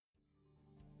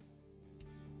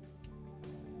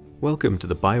Welcome to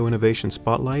the Bioinnovation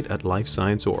Spotlight at Life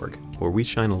Science Org, where we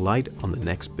shine a light on the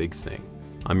next big thing.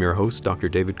 I'm your host, Dr.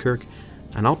 David Kirk,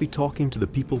 and I'll be talking to the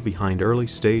people behind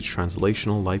early-stage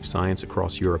translational life science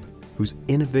across Europe, whose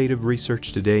innovative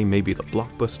research today may be the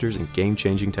blockbusters and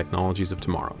game-changing technologies of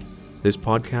tomorrow. This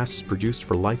podcast is produced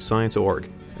for Life Science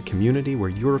Org, a community where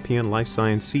European life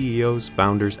science CEOs,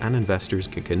 founders, and investors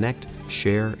can connect,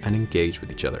 share, and engage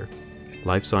with each other.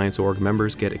 Life Science Org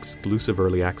members get exclusive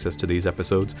early access to these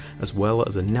episodes, as well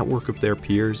as a network of their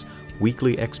peers,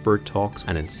 weekly expert talks,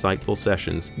 and insightful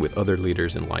sessions with other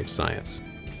leaders in life science.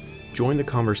 Join the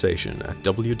conversation at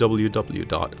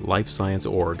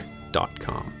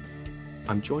www.lifescienceorg.com.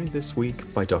 I'm joined this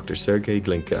week by Dr. Sergey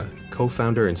Glinka,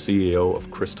 co-founder and CEO of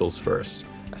Crystals First,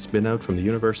 a spin-out from the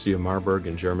University of Marburg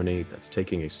in Germany that's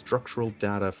taking a structural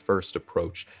data-first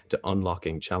approach to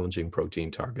unlocking challenging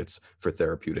protein targets for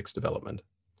therapeutics development.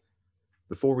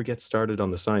 Before we get started on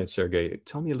the science, Sergey,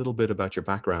 tell me a little bit about your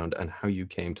background and how you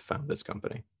came to found this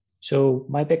company. So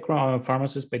my background, I'm a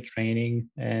pharmacist by training,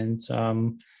 and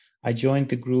I joined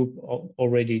the group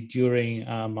already during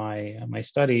my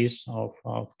studies of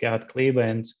Gerhard Kleber,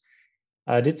 and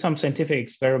did some scientific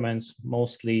experiments,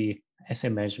 mostly assay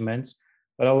measurements.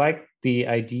 But I liked the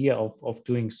idea of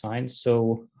doing science.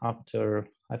 So after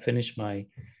I finished my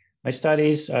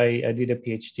studies, I did a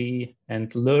PhD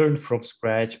and learned from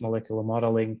scratch molecular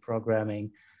modeling,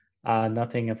 programming,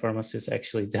 nothing a pharmacist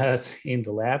actually does in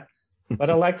the lab. But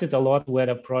I liked it a lot. We had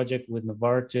a project with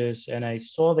Novartis, and I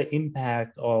saw the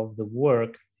impact of the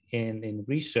work in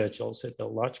research, also at a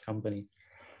large company.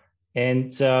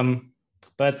 And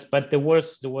but there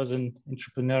was an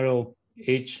entrepreneurial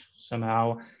itch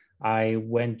somehow. I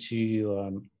went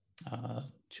to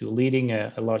leading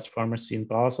a large pharmacy in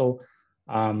Basel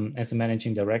as a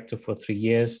managing director for 3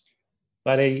 years,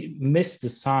 but I missed the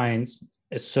science.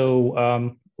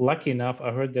 So lucky enough,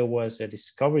 I heard there was a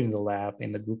discovery in the lab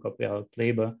in the group of Gerhard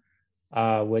Kleber,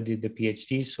 where I did the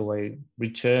PhD. So I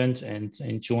returned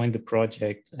and joined the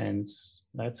project, and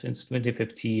that's since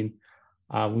 2015.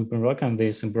 We've been working on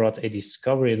this and brought a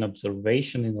discovery and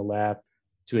observation in the lab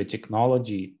to a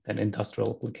technology and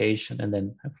industrial application, and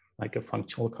then like a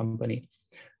functional company.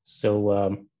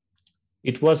 So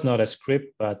it was not a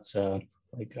script, but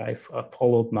like I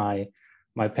followed my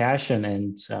passion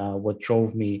and what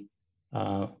drove my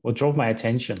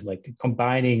attention, like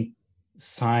combining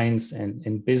science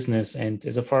and business. And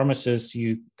as a pharmacist,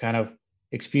 you kind of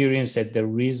experience that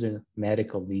there is a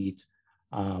medical need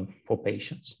for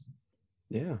patients.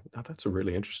 Yeah, that's a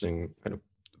really interesting kind of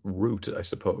route, I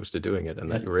suppose, to doing it,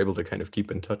 and that you were able to kind of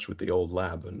keep in touch with the old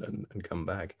lab and come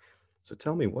back. So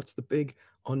tell me, what's the big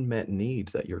unmet need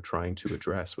that you're trying to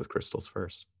address with Crystals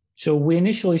First? So we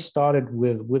initially started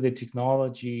with the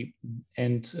technology,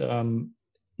 and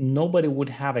nobody would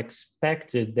have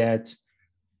expected that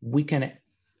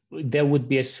there would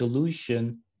be a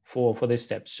solution for this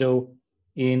step. So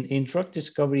in drug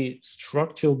discovery,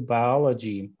 structural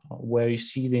biology, where you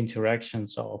see the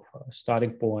interactions of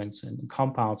starting points and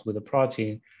compounds with a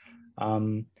protein,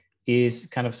 is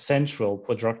kind of central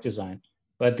for drug design.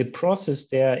 But the process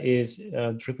there is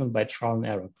driven by trial and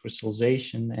error,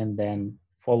 crystallization, and then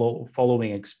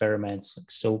following experiments like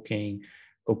soaking,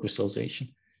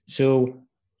 co-crystallization. So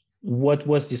what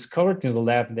was discovered in the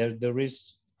lab,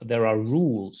 there are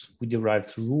rules. We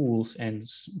derived rules and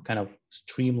kind of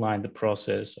streamlined the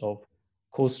process of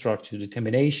co-structure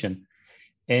determination.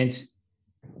 And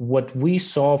what we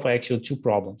solve are actually two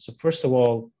problems. So first of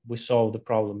all, we solve the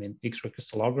problem in X-ray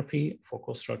crystallography for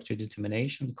co-structure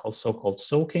determination, so-called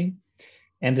soaking.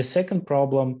 And the second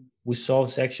problem we solve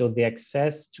is actually the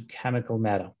access to chemical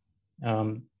matter,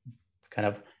 kind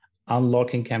of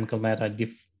unlocking chemical matter,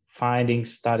 defining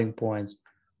starting points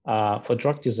for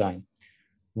drug design.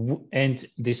 And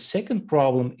the second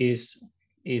problem is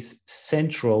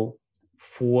central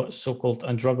for so-called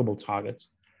undruggable targets.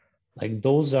 Like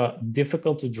those are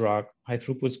difficult to drug. High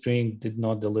throughput screening did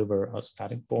not deliver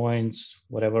starting points,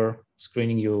 whatever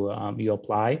screening you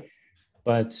apply.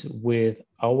 But with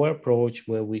our approach,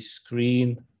 where we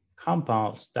screen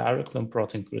compounds directly on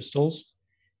protein crystals,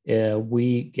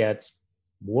 we get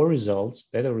more results,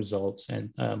 better results,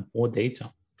 and more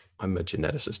data. I'm a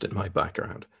geneticist in my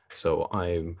background, so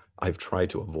I've tried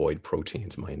to avoid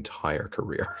proteins my entire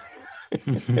career.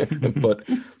 But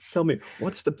tell me,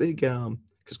 what's the big,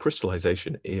 because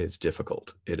crystallization is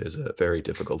difficult. It is a very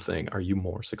difficult thing. Are you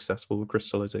more successful with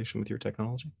crystallization with your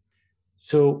technology?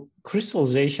 So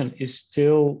crystallization is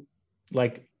still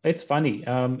like, it's funny.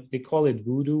 They call it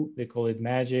voodoo. They call it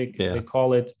magic. Yeah. They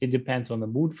call it depends on the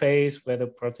mood phase, whether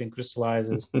protein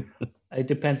crystallizes. It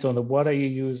depends on the water you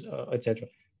use, etc.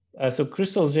 So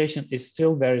crystallization is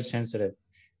still very sensitive.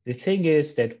 The thing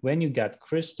is that when you get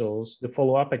crystals, the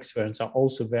follow-up experiments are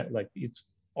also very, like, it's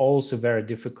also very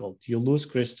difficult. You lose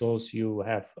crystals, you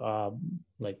have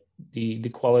like the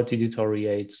quality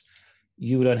deteriorates.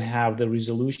 You don't have the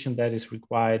resolution that is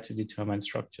required to determine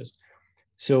structures.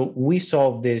 So we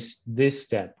solve this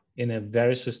step in a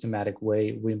very systematic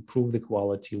way. We improve the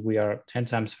quality. We are 10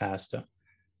 times faster.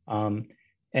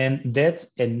 And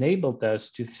that's enabled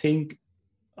us to think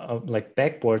like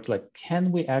backward, like,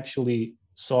 can we actually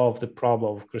solve the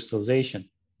problem of crystallization?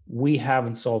 We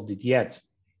haven't solved it yet,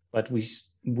 but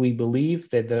we believe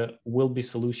that there will be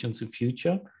solutions in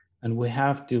future, and we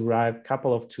have derived a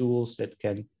couple of tools that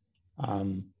can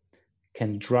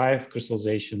drive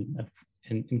crystallization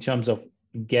in terms of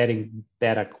getting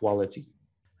better quality.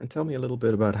 And tell me a little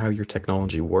bit about how your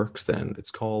technology works then.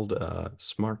 It's called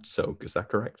Smart Soak, is that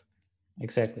correct?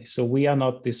 Exactly. So we are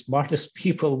not the smartest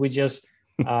people. We just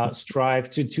strive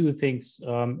to do things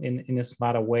in a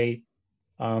smarter way.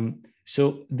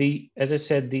 So as I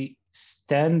said, the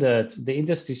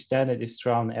industry standard is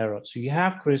trial and error. So you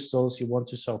have crystals, you want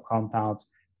to solve compounds.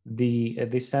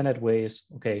 The standard way is,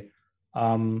 okay,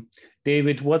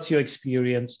 David, what's your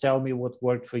experience? Tell me what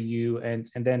worked for you. And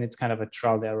then it's kind of a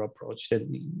trial and error approach. Then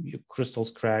your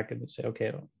crystals crack and you say,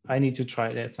 okay, I need to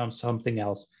try that something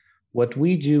else. What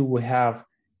we do, we have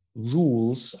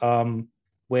rules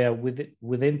where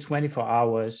within 24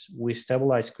 hours, we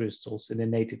stabilize crystals in a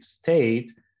native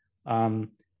state.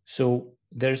 So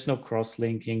there's no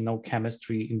cross-linking, no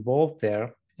chemistry involved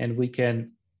there. And we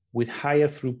can, with higher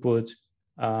throughput,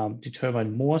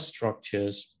 determine more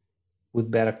structures with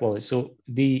better quality. So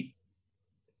the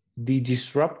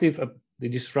disruptive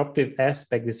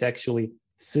aspect is actually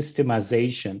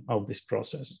systemization of this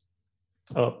process,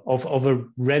 of a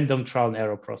random trial and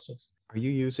error process. Are you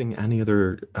using any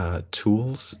other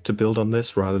tools to build on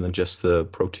this rather than just the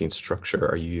protein structure?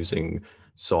 Are you using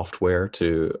software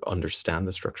to understand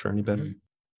the structure any better? Mm-hmm.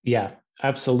 Yeah,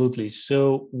 absolutely.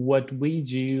 So what we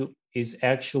do is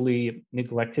actually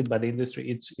neglected by the industry.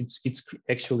 It's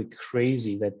actually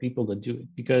crazy that people don't do it,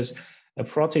 because a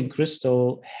protein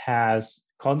crystal has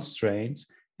constraints,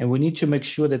 and we need to make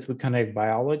sure that we connect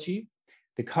biology,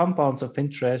 the compounds of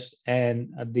interest, and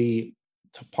the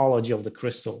topology of the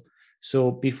crystal.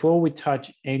 So before we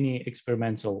touch any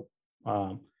experimental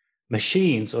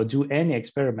machines or do any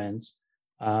experiments,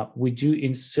 we do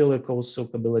in silico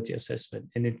soakability assessment,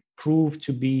 and it proved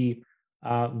to be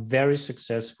very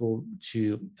successful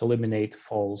to eliminate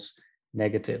false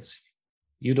negatives.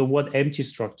 You don't want empty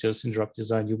structures in drug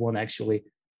design. You want actually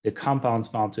the compounds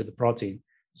bound to the protein.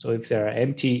 So if they're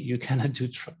empty, you cannot do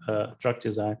drug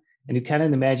design. And you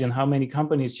cannot imagine how many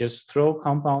companies just throw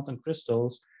compounds and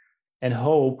crystals and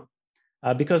hope,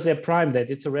 because they're primed that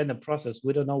it's a random process.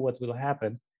 We don't know what will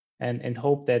happen, and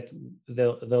hope that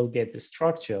they'll get the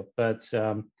structure. But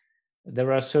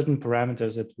there are certain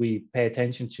parameters that we pay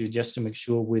attention to just to make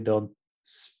sure we don't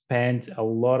spend a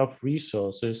lot of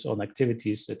resources on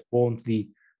activities that won't lead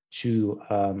to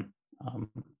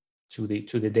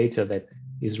the data that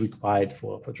is required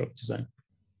for drug design.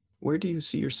 Where do you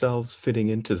see yourselves fitting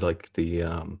into like the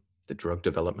drug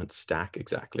development stack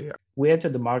exactly? We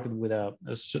entered the market with a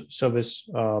service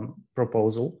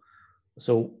proposal.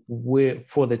 So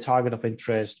for the target of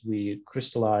interest, we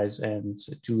crystallize and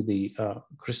do the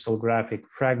crystallographic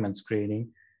fragment screening,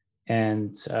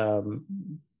 and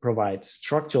provide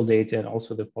structural data and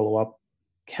also the follow-up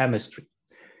chemistry.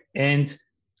 And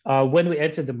when we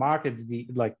entered the market,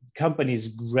 companies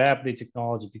grabbed the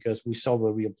technology because we solve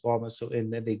a real problem. So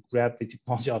and then they grabbed the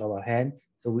technology out of our hand.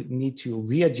 So we need to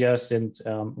readjust and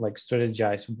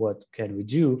strategize what can we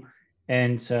do.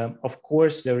 And of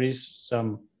course, there is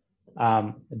some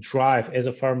drive as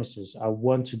a pharmacist. I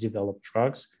want to develop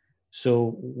drugs.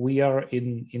 So we are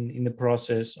in the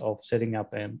process of setting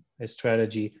up a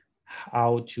strategy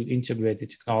how to integrate the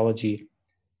technology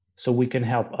so we can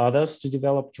help others to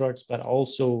develop drugs, but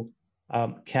also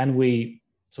can we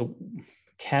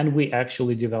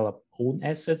actually develop own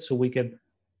assets so we can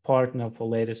partner for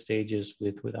later stages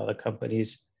with other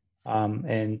companies,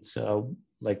 and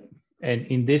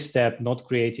in this step not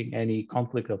creating any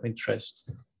conflict of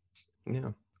interest.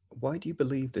 Yeah. Why do you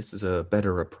believe this is a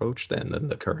better approach then than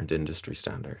the current industry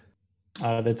standard?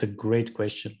 That's a great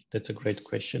question.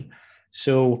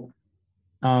 So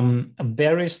a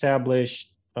very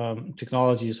established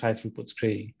technology is high throughput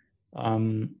screening,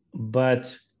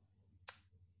 but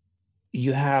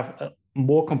you have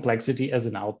more complexity as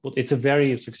an output. It's a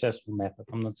very successful method.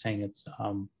 I'm not saying it's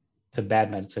a bad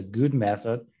method. It's a good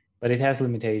method, but it has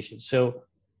limitations. So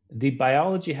the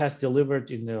biology has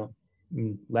delivered in the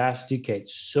last decade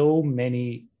so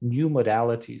many new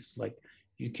modalities, like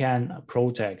you can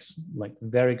PROTACs, like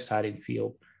very exciting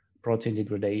field, protein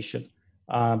degradation,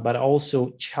 but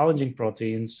also challenging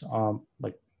proteins,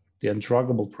 like the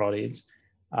undruggable proteins.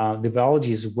 The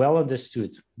biology is well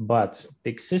understood, but the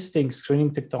existing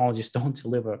screening technologies don't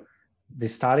deliver the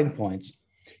starting points.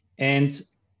 And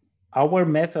our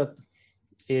method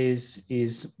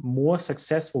is more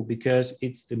successful because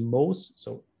it's the most,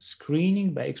 so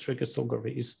screening by X-ray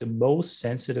crystallography is the most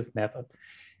sensitive method.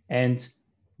 And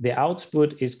the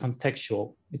output is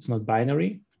contextual. It's not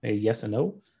binary, a yes or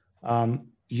no.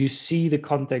 You see the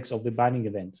context of the binding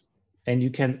event, and you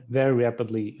can very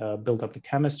rapidly build up the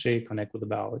chemistry, connect with the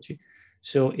biology.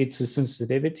 So it's the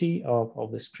sensitivity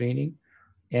of the screening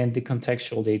and the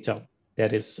contextual data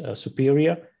that is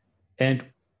superior. And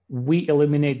we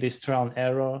eliminate this trial and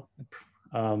error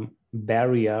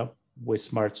barrier with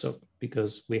SmartSoap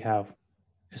because we have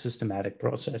a systematic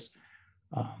process.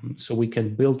 So we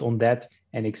can build on that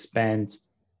and expand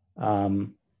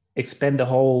the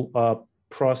whole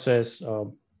process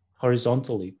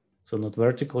horizontally, so not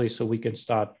vertically. So we can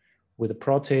start with a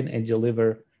protein and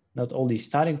deliver not only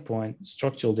starting point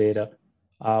structural data.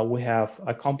 We have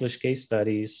accomplished case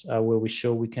studies where we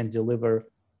show we can deliver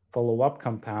follow-up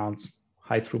compounds,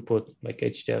 high throughput, like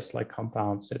HTS-like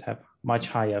compounds that have much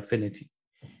higher affinity.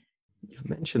 You've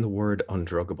mentioned the word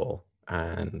undruggable,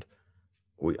 and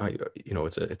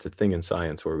it's a thing in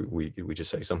science where we just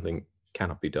say something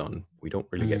cannot be done. We don't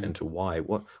really get into why.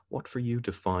 What for you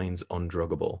defines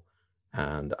undruggable,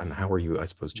 and how are you, I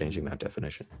suppose, changing that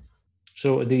definition?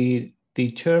 So the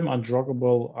term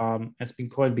undruggable has been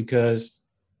coined because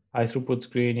high throughput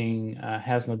screening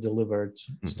has not delivered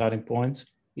starting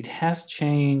points. It has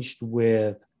changed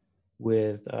with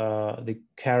the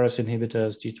KRAS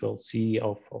inhibitors, G12C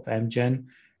of Amgen,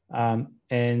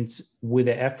 and with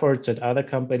the efforts that other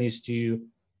companies do,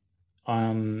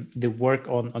 the work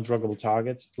on undruggable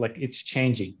targets, like it's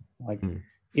changing. Like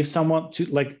if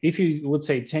you would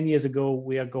say 10 years ago,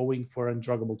 we are going for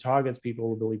undruggable targets, people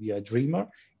will believe you're a dreamer.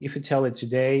 If you tell it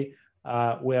today,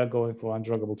 we are going for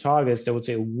undruggable targets, they would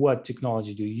say, what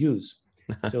technology do you use?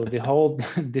 So the whole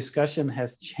discussion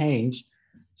has changed.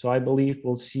 So I believe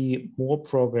we'll see more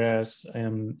progress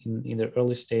in the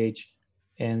early stage,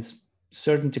 and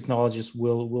certain technologies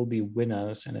will be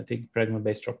winners. And I think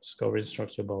fragment-based drug discovery and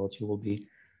structural biology will be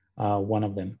one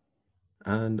of them.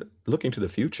 And looking to the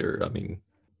future, I mean,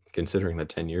 considering that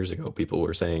 10 years ago, people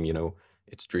were saying,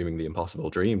 it's dreaming the impossible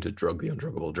dream to drug the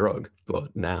undruggable drug,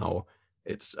 but now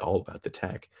it's all about the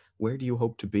tech. Where do you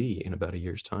hope to be in about a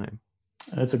year's time?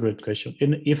 That's a great question.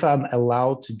 And if I'm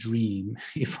allowed to dream,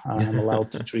 I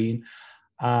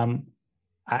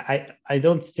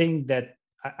don't think that,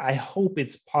 I hope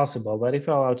it's possible, but if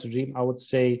I'm allowed to dream, I would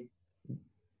say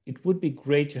it would be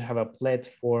great to have a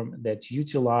platform that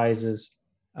utilizes,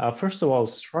 first of all,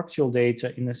 structural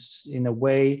data in a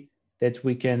way that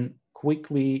we can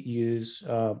quickly use,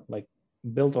 like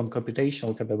build on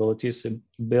computational capabilities and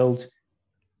build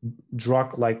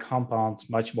drug-like compounds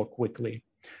much more quickly,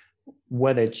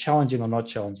 whether it's challenging or not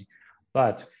challenging.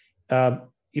 But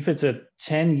if it's a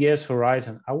 10 years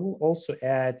horizon, I will also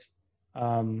add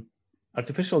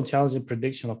artificial intelligence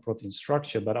prediction of protein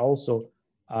structure, but also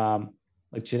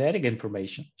like genetic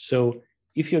information. So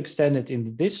if you extend it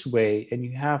in this way and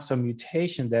you have some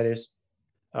mutation that is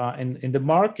in the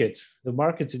market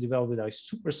to develop it are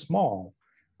super small,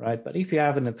 right? But if you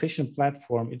have an efficient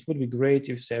platform, it would be great if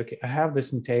you say, okay, I have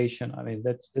this mutation. I mean,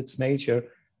 that's nature.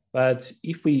 But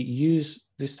if we use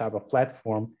this type of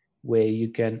platform where you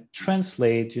can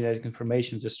translate genetic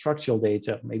information to structural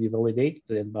data, maybe validate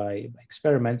them by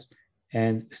experiments,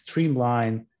 and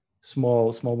streamline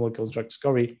small molecule drug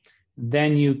discovery,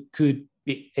 then you could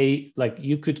be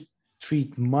you could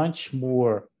treat much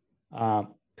more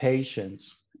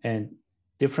patients and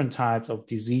different types of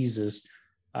diseases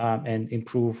and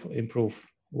improve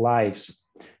lives.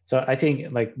 So I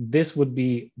think like this would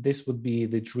be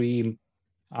the dream.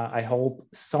 I hope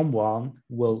someone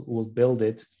will build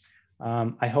it.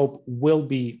 I hope we'll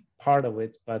be part of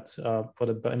it, but for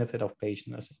the benefit of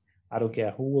patients. I don't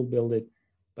care who will build it,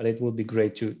 but it would be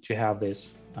great to have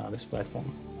this platform.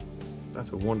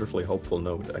 That's a wonderfully hopeful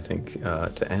note, I think,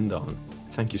 to end on.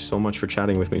 Thank you so much for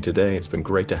chatting with me today. It's been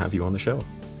great to have you on the show.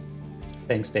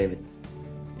 Thanks, David.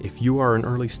 If you are an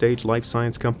early stage life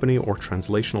science company or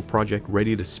translational project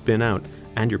ready to spin out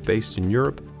and you're based in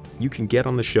Europe, you can get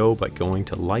on the show by going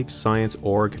to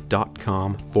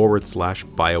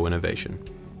lifescienceorg.com/bioinnovation.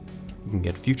 You can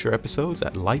get future episodes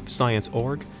at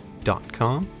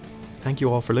lifescienceorg.com. Thank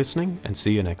you all for listening, and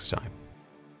see you next time.